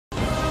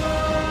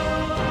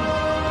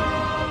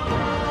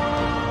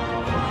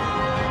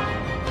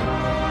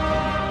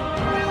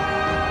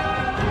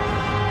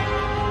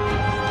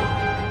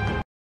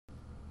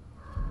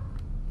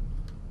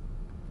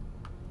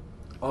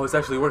Oh, it's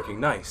actually working.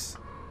 Nice.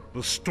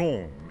 The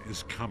storm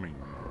is coming.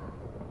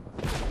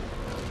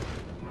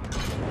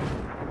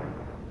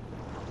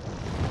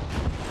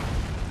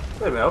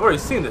 Wait a minute, I've already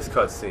seen this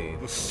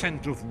cutscene. The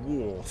scent of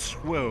war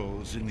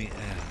swirls in the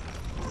air.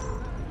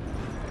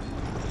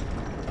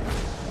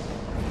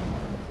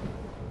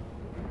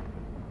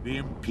 The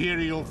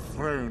Imperial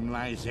throne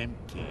lies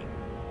empty,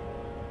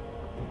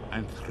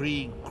 and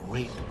 3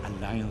 great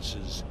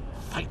alliances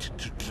fight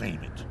to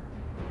claim it.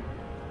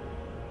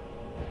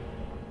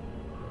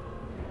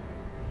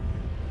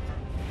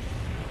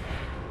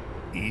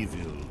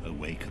 Evil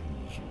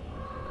awakens.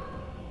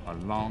 A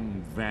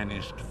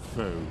long-vanished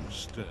foe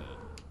stirs.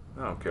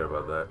 I don't care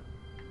about that.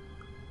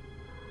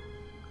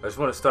 I just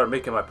want to start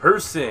making my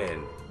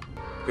person.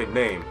 Good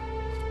name.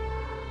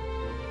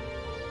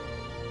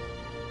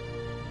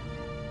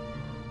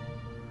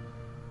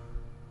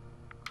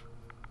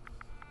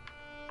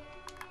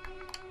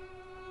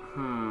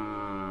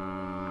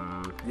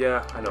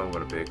 Yeah, I know I'm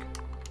gonna pick.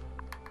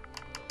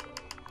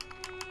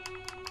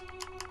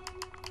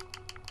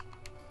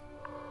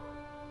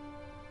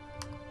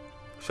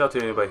 Shout out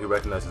to anybody who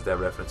recognizes that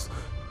reference.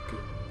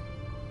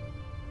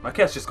 My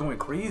cat's just going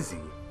crazy.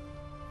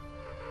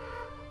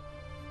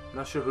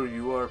 Not sure who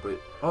you are, but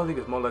I don't think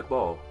it's Molag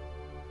Bol.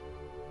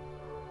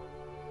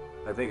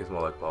 I think it's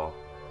Molag Bol.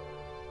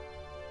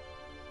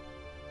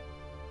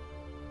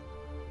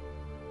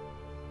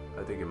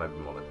 I think it might be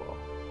Molag Bol.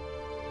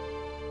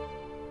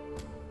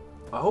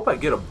 I hope I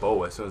get a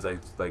bow as soon as I,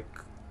 like...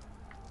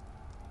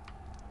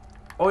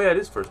 Oh yeah, it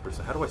is first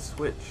person. How do I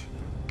switch?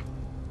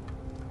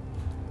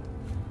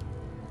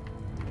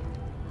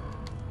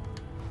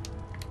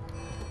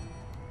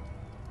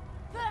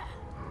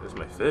 There's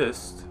my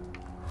fist.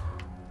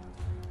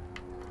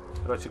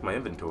 How do I check my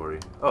inventory?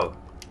 Oh.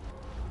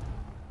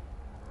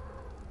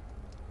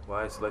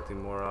 Why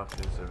selecting more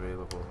options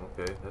available?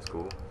 Okay, that's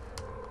cool.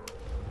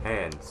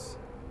 Hands.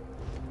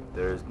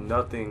 There's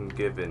nothing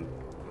given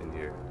in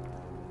here.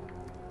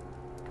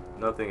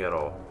 Nothing at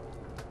all.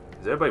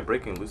 Is everybody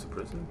breaking loose of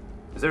prison?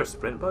 Is there a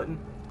sprint button?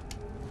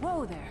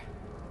 Whoa there.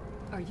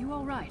 Are you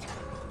alright?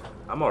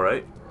 I'm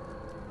alright.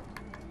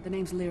 The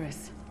name's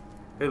Lyris.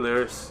 Hey,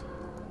 Lyris.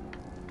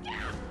 I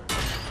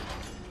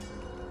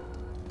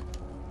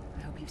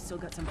hope you've still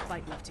got some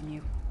fight left in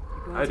you.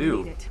 You're going I to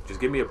do. need it. Just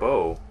give me a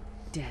bow.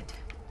 Dead.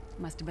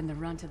 Must have been the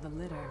runt of the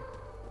litter.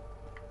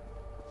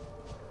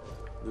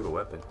 Little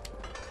weapon.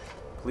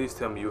 Please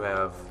tell me you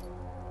have...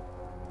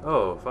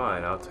 Oh,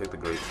 fine. I'll take the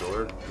great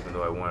sword, even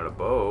though I wanted a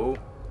bow.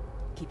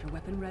 Keep your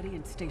weapon ready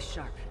and stay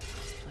sharp.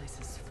 This place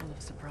is full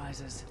of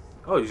surprises.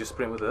 Oh, you just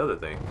sprint with the other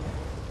thing.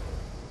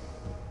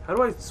 How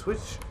do I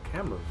switch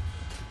camera?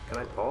 Can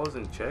I pause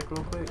and check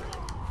real quick?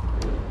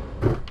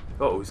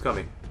 Oh, he's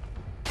coming.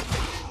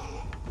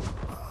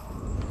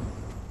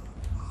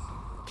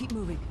 Keep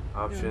moving.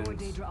 Options. There are more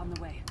Daedra on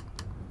the way.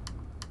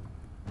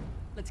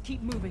 Let's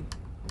keep moving.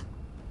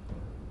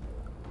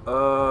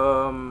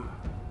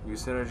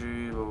 Use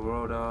synergy,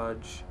 roll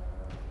dodge.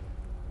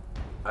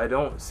 I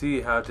don't see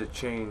how to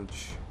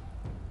change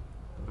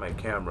my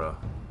camera.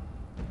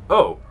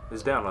 Oh,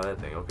 it's down on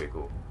that thing. Okay,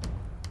 cool.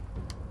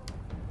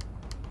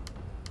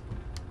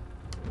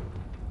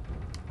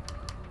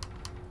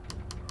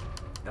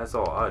 That's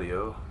all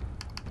audio.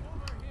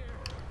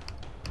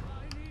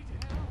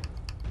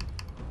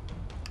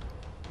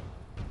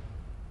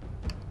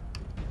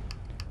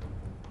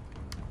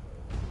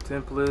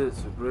 Template,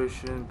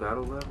 vibration,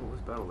 battle level?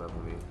 What's battle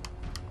level mean?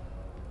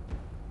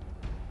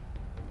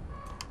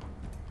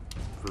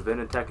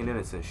 Prevent attacking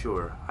innocents,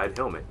 sure. Hide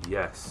helmet,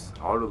 yes.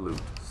 Auto loot,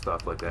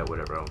 stuff like that,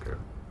 whatever, I don't care.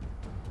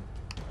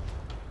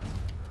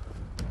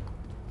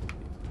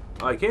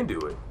 Oh, I can do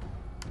it.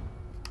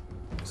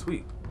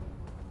 Sweet.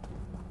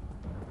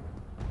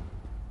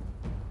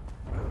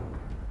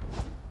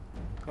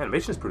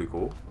 Animation's pretty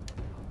cool.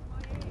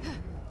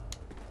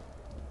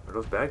 Are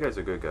those bad guys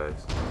or good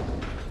guys?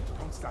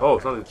 Oh,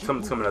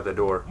 something's coming out that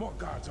door. More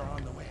guards are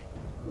on the way.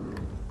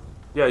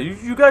 Yeah,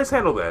 you guys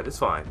handle that. It's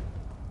fine.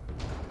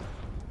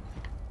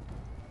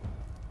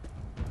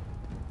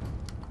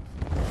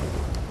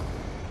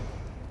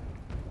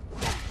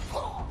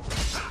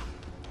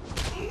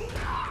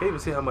 Can't even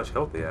see how much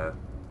health they have.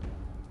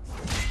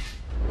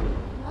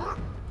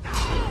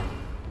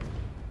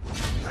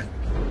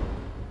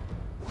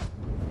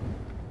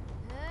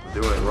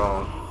 Doing it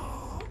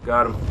wrong.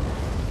 Got him.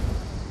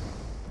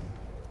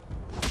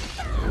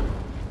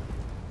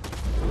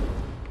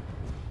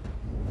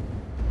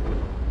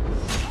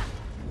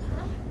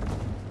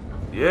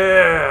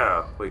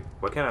 Yeah! Wait,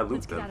 why can't I loot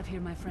Let's them? get out of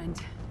here, my friend.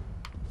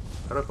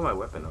 How do I put my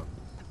weapon up?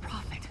 The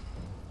Prophet.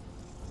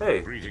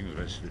 Hey! Greetings,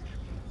 Vestige.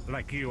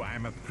 Like you, I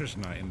am a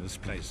prisoner in this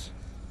place.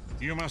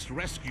 You must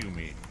rescue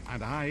me,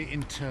 and I,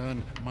 in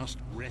turn, must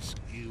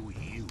rescue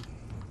you.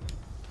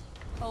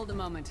 Hold a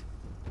moment.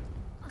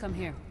 Come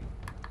here.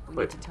 We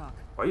Wait, need to talk.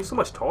 why are you so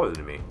much taller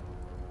than me?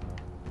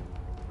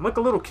 I'm like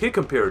a little kid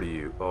compared to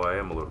you. Oh, I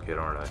am a little kid,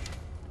 aren't I?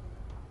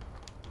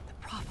 The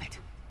Prophet.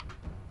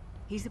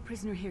 He's a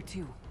prisoner here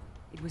too.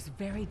 It was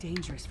very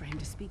dangerous for him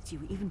to speak to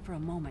you even for a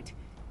moment.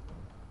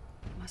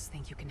 Must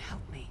think you can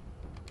help me.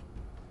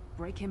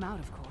 Break him out,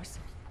 of course.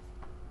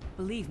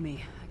 Believe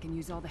me, I can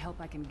use all the help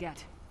I can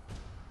get.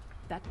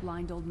 That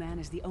blind old man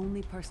is the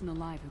only person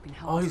alive who can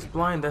help Oh, us he's get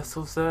blind. back That's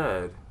so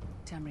sad. home.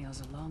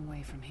 Tamriel's a long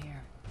way from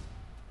here.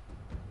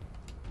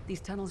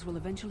 These tunnels will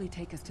eventually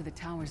take us to the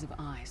Towers of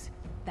Eyes.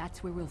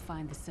 That's where we'll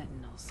find the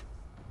Sentinels.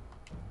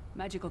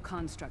 Magical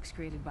constructs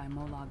created by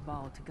Molag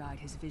Bol to guide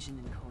his vision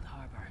in Cold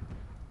Harbor.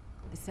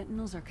 The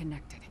Sentinels are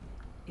connected.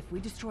 If we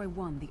destroy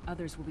one, the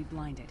others will be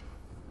blinded.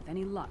 With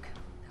any luck,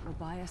 that will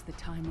buy us the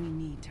time we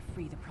need to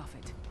free the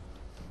Prophet.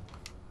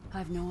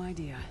 I've no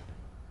idea.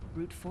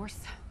 Brute force?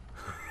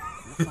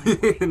 We'll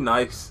find a way.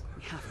 Nice.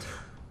 We have to.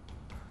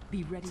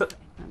 Be ready So- for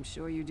I'm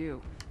sure you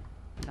do.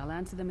 And I'll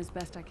answer them as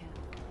best I can.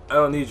 I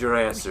don't need your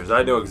answers.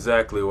 I know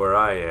exactly where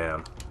I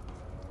am.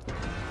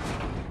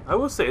 I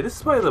will say, this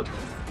is probably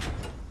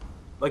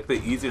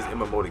the easiest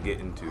MMO to get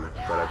into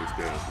that I've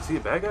experienced. Is he a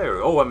bad guy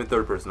or... Oh, I'm in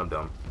third person. I'm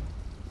dumb.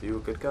 Are you a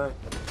good guy?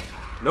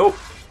 Nope.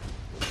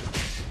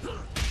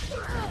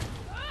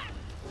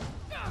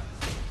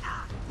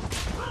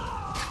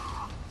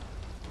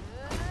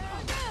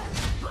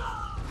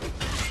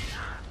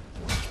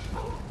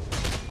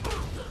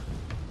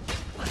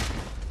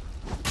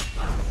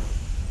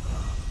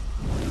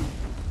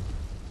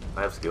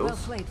 I have skills. Well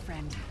played,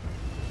 friend.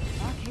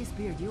 Arcase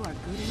Beard, you are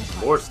good in a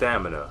fight. More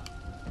stamina.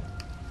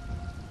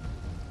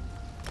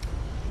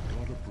 The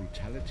god of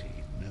brutality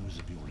knows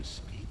of your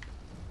escape.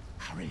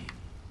 Hurry.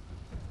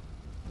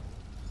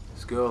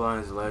 Skill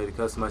lines allow you to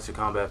customize your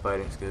combat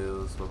fighting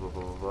skills. Blah, blah,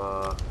 blah, blah,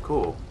 blah.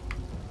 Cool.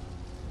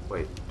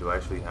 Wait, do I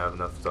actually have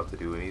enough stuff to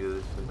do any of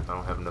this? I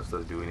don't have enough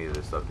stuff to do any of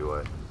this stuff, do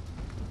I?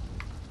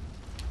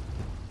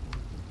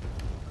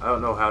 I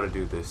don't know how to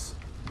do this.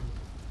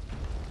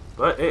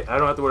 But hey, I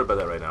don't have to worry about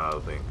that right now, I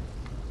don't think.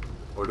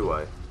 Or do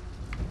I?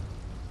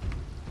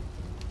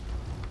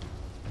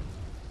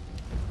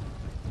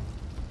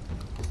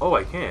 Oh,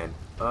 I can.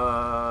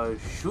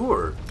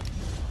 Sure.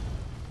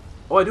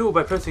 Oh, I do it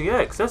by pressing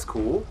X. That's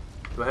cool.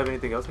 Do I have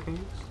anything else I can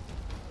use?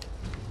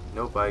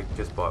 Nope, I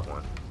just bought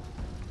one.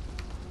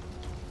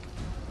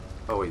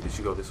 Oh wait, did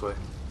she go this way?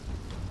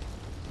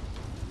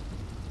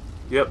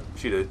 Yep,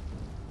 she did.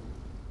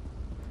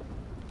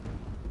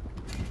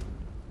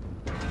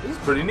 This is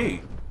pretty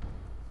neat.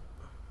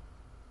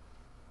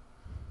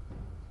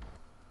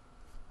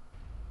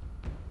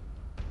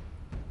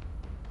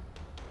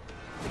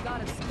 The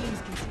god of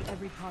schemes can see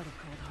every part of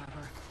Cold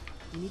Harbor.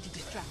 We need to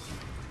distract him.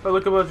 Oh,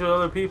 look at a bunch of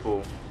other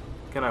people.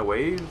 Can I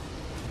wave?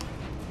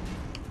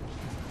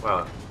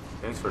 Wow,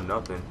 thanks for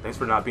nothing. Thanks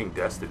for not being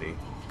Destiny.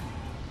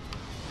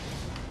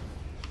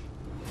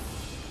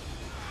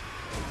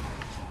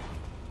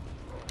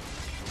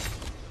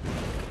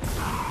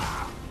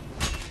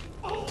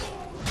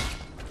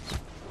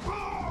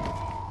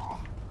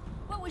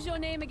 What was your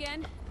name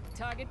again?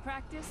 Target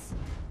practice?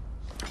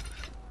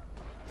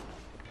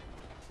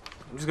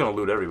 I'm just gonna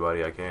loot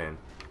everybody I can.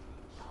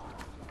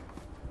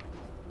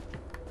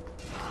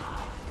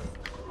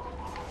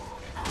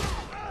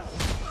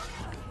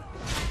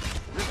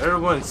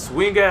 Everyone,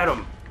 swing at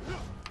him!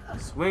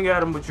 Swing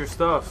at him with your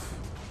stuff.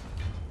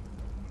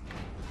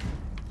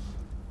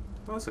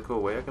 Oh, that's a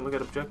cool way. I can look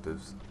at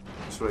objectives.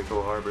 Destroy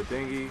Cold Harbor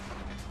thingy.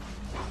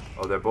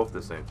 Oh, they're both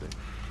the same thing.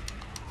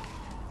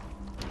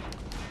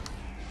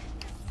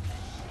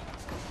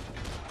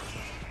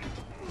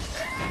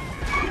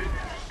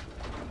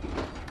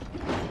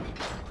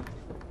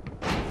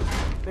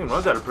 Thing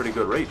runs at a pretty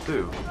good rate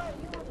too.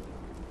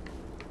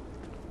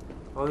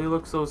 Oh, he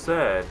looks so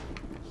sad.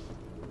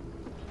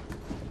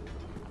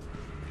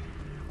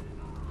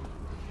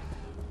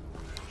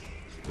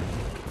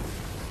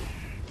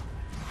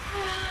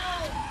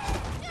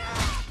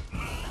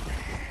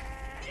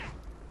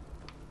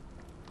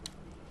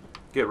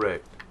 Get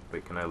wrecked.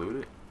 Wait, can I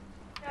loot it?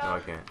 No, I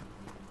can't.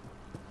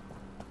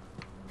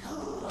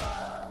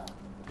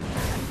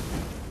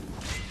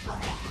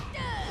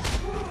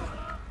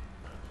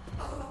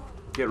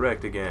 Get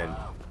wrecked again.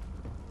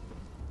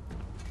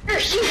 You're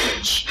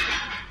huge.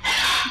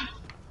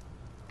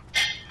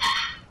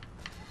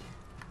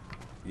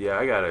 Yeah,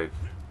 I gotta...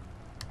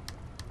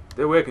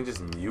 That way I can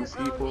just mute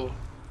people.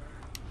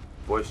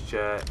 Voice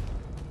chat.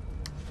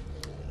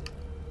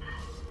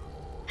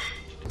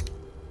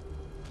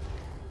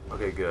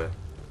 Okay, good.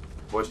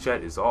 Voice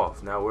chat is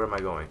off. Now where am I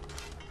going?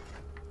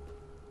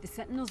 The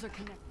Sentinels are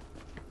connected.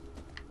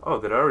 Oh,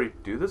 did I already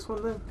do this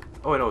one then?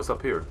 Oh, I know, it's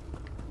up here.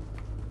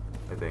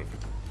 I think.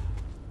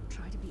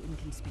 Try to be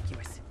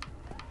inconspicuous.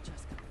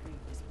 Just got free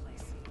of this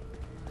place.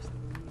 First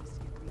thing needs to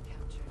get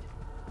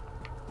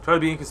recaptured. Try to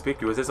be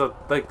inconspicuous. There's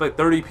like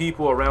 30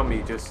 people around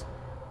me just...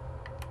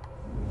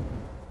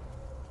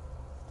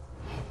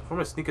 Form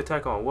a sneak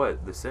attack on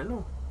what? The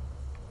Sentinel?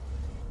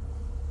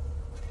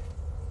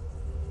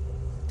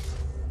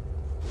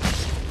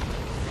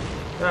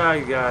 Ah,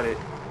 you got it.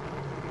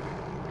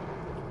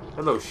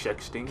 Hello,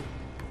 Shexting.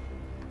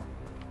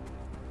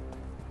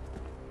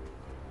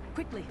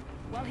 Quickly,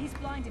 while he's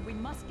blinded, we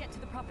must get to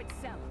the Prophet's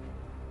cell.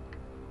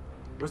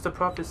 Where's the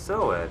Prophet's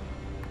cell at?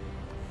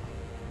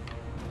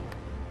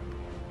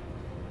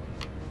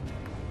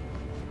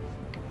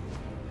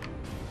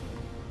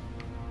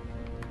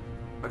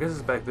 I guess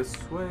it's back this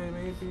way,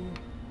 maybe?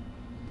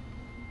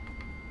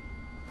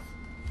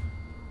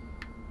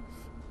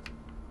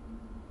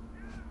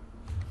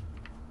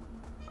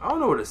 I don't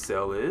know where the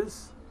cell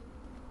is.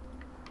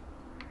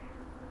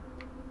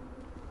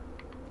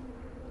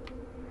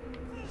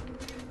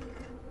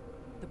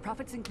 The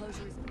Prophet's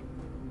enclosure is...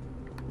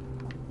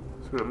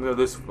 I'm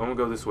gonna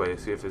go this way,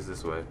 see if it's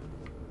this way.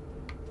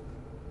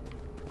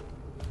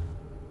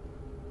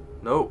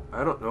 No,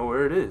 I don't know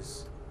where it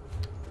is.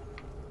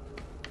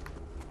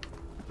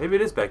 Maybe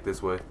it is back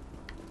this way.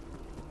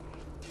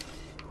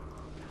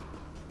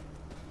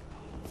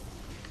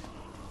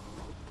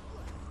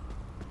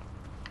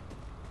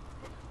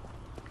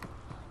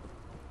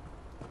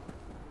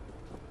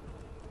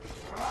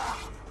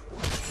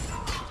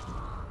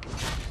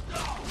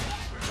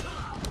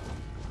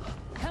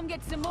 Come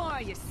get some more,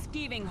 you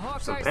skeeving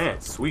horkers. Some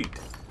pants, sweet.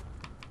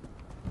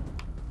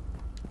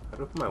 How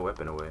do I put my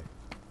weapon away?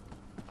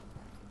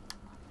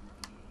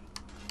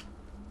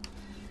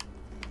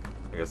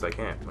 I guess I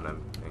can't when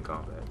I'm in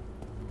combat.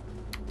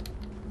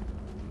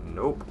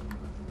 Nope.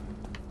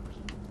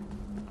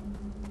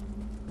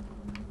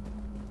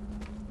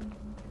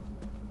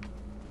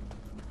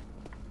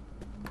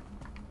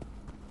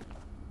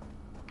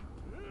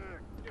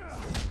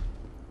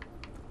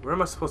 Where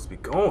am I supposed to be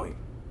going?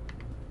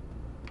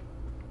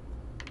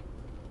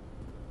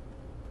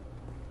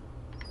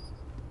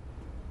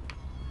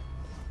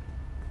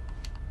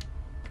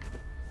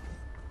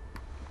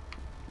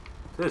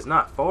 It's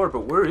not far,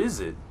 but where is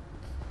it?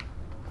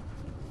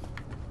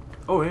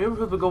 Oh, maybe we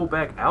have to go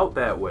back out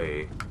that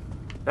way.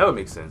 That would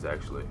make sense,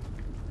 actually.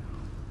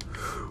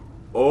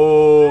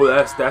 Oh,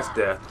 that's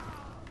death.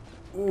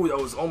 Ooh, that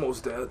was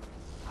almost death.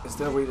 Is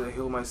that a way to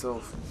heal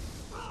myself?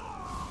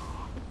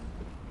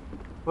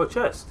 Oh,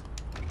 chest.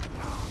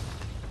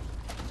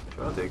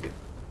 Sure, I'll take it.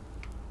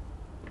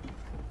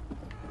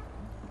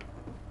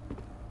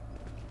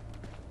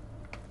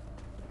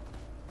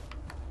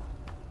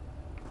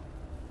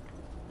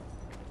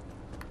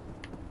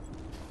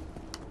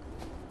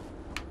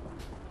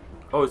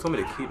 Oh, it told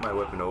me to keep my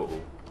weapon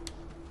oval.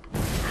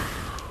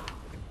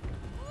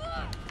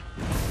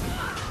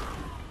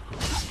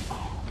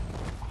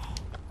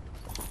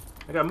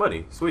 I got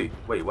money. Sweet.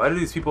 Wait, why do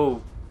these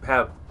people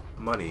have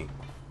money?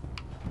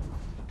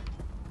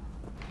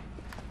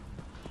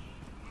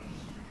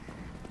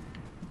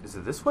 Is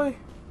it this way?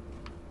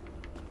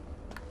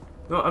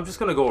 No, I'm just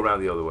gonna go around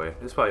the other way.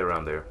 It's probably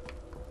around there.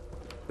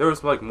 There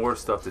was like more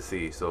stuff to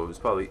see, so it's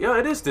probably... Yeah,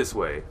 it is this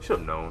way. Should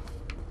have known.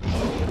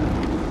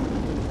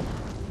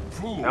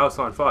 Fool, Now it's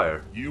on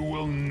fire. you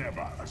will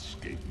never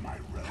escape my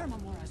realm.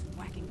 Hermamora's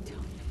wagging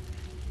tongue.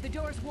 The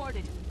door's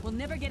warded. We'll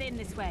never get in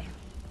this way.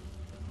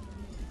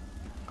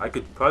 I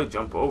could probably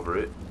jump over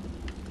it.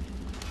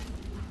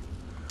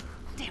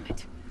 Damn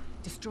it.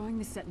 Destroying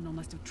the Sentinel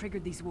must have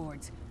triggered these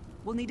wards.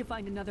 We'll need to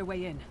find another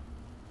way in.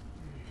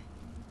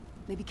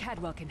 Maybe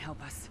Cadwell can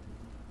help us.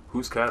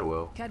 Who's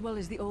Cadwell? Cadwell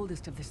is the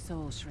oldest of the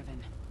Soul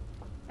Shriven.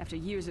 After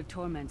years of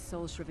torment,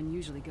 Soul Shriven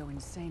usually go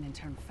insane and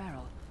turn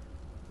feral.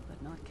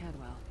 But not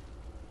Cadwell.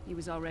 He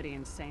was already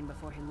insane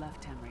before he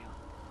left Tamriel.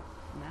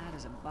 Mad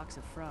as a box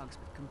of frogs,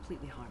 but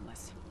completely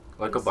harmless.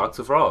 Like a box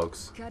of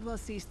frogs. Cadwell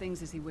sees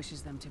things as he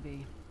wishes them to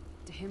be.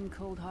 To him,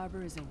 Cold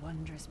Harbor is a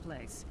wondrous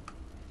place.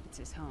 It's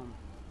his home.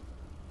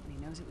 And he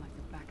knows it like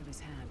the back of his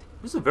hand.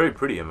 This is a very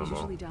pretty He's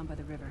usually MMO. down by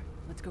the river.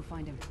 Let's go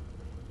find him.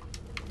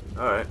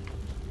 Alright.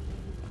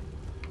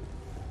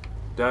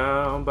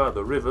 Down by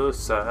the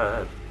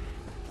riverside.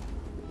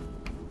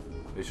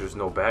 At least there's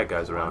no bad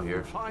guys around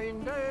here.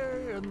 Fine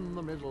day in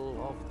the middle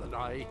of the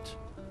night.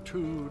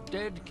 Two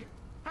dead.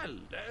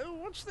 Hello,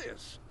 what's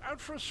this? Out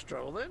for a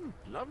stroll then?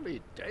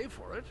 Lovely day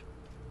for it.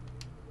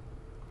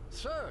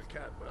 Sir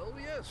Cadwell,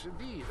 yes,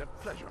 indeed, a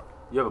pleasure.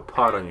 You have a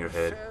pot on your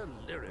head. Fair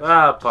lyrics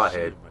Ah, to see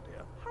pothead. you, my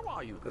dear. How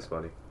are you? That's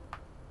then? funny.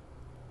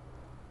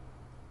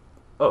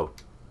 Oh,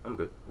 I'm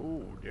good.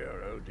 Oh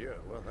dear.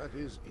 Well, that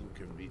is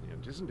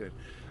inconvenient, isn't it?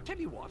 Tell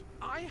you what,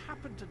 I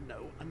happen to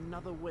know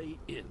another way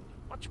in.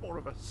 Much more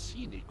of a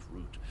scenic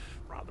route.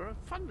 Rather a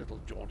fun little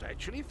jaunt,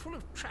 actually, full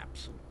of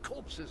traps and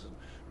corpses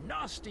and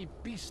nasty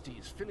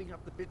beasties filling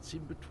up the bits in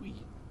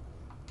between.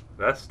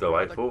 That's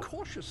Rather delightful.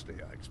 cautiously,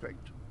 I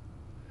expect.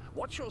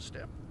 Watch your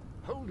step,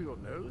 hold your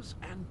nose,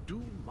 and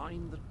do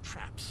mind the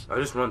traps. I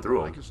just run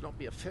through Like them. us not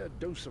be a fair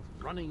dose of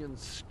running and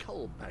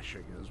skull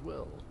bashing as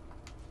well.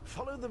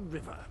 Follow the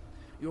river.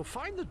 You'll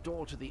find the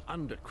door to the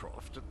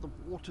Undercroft at the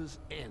water's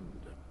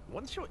end.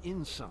 Once you're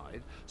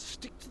inside,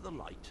 stick to the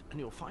light, and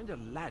you'll find a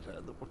ladder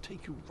that will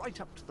take you right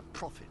up to the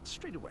Prophet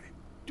straight away.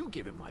 Do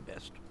give him my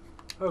best.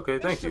 Okay,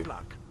 thank Best you. of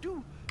luck.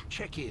 Do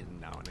check in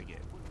now and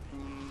again.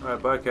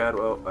 Alright, bye, Cad.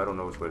 Well, I don't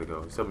know which way to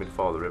go. He told me to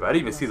follow the river. I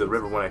didn't even see the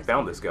river when I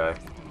found this guy.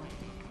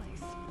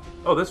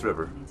 Oh, this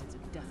river. Means it's a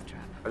death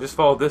trap. I just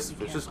followed this.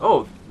 It's just...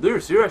 Oh,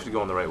 you're actually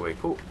going the right way.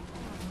 Cool.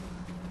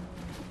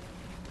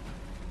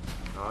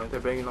 Oh, they're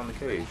banging on the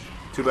cage.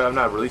 Too bad I'm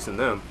not releasing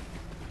them.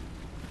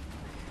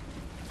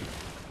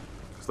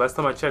 Because last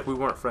time I checked, we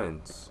weren't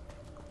friends.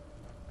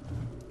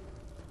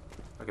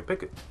 I can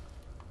pick it.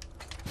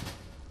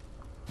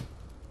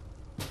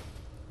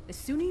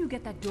 sooner you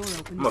get that door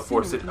open, I'm gonna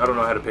force it. I don't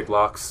know how to pick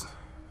locks.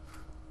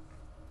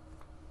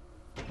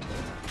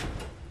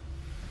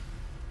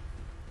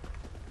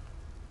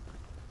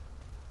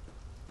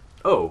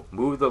 Oh,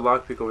 move the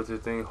lockpick over to the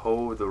thing.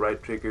 Hold the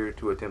right trigger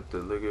to attempt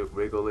to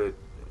wiggle it.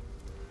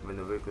 When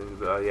the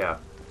wiggle, yeah.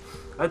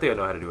 I think I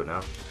know how to do it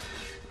now.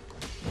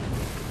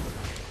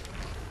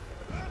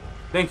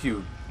 Thank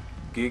you,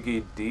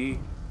 Giggity.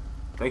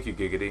 Thank you,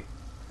 Giggity.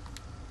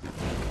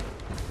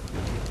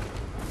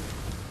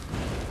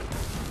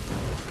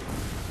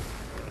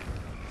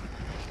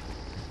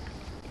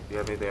 Do you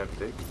have anything I can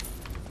take?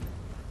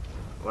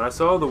 When I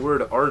saw the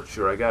word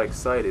archer, I got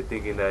excited,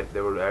 thinking that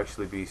there would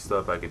actually be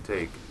stuff I could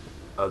take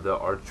of the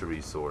archery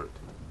sort.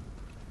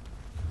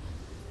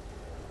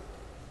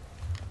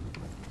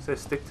 It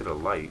says stick to the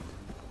light.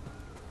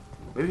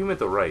 Maybe he meant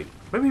the right.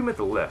 Maybe he meant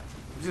the left.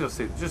 I'm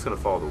just gonna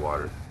follow the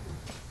water.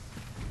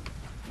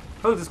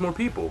 Oh, there's more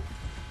people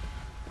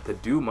to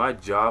do my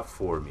job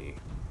for me.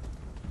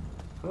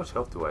 How much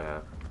health do I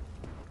have?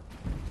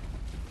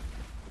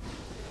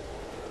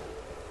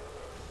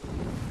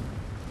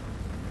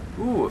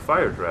 Ooh, a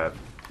fire trap.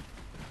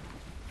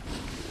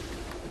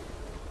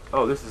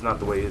 Oh, this is not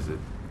the way, is it?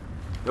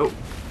 Nope.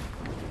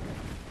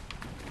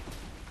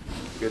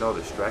 Getting all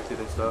distracted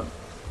and stuff.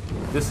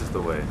 This is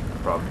the way,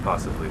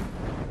 possibly.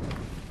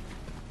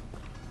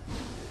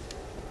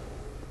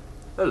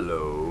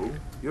 Hello.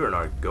 You're an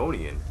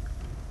Argonian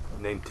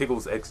named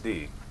Tiggles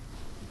XD.